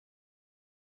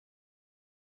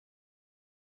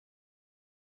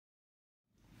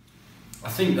I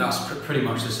think that's pretty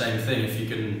much the same thing. If you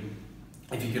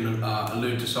can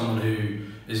allude to someone who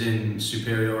is in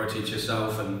superiority to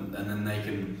yourself, and then they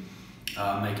can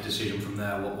make a decision from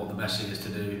there what the best thing is to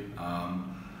do.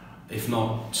 If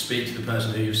not, speak to the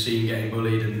person who you've seen getting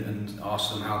bullied and ask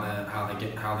them how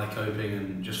they're coping,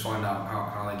 and just find out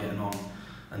how they're getting on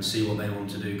and see what they want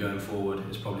to do going forward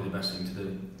is probably the best thing to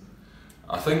do.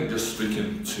 I think just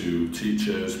speaking to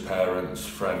teachers, parents,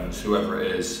 friends, whoever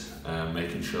it is,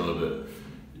 making sure that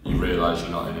you realise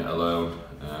you're not in it alone.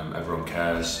 Everyone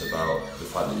cares about the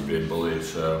fact that you're being bullied,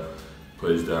 so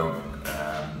please don't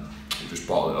just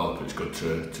bottle it up. It's good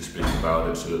to speak about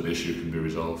it so that the issue can be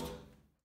resolved.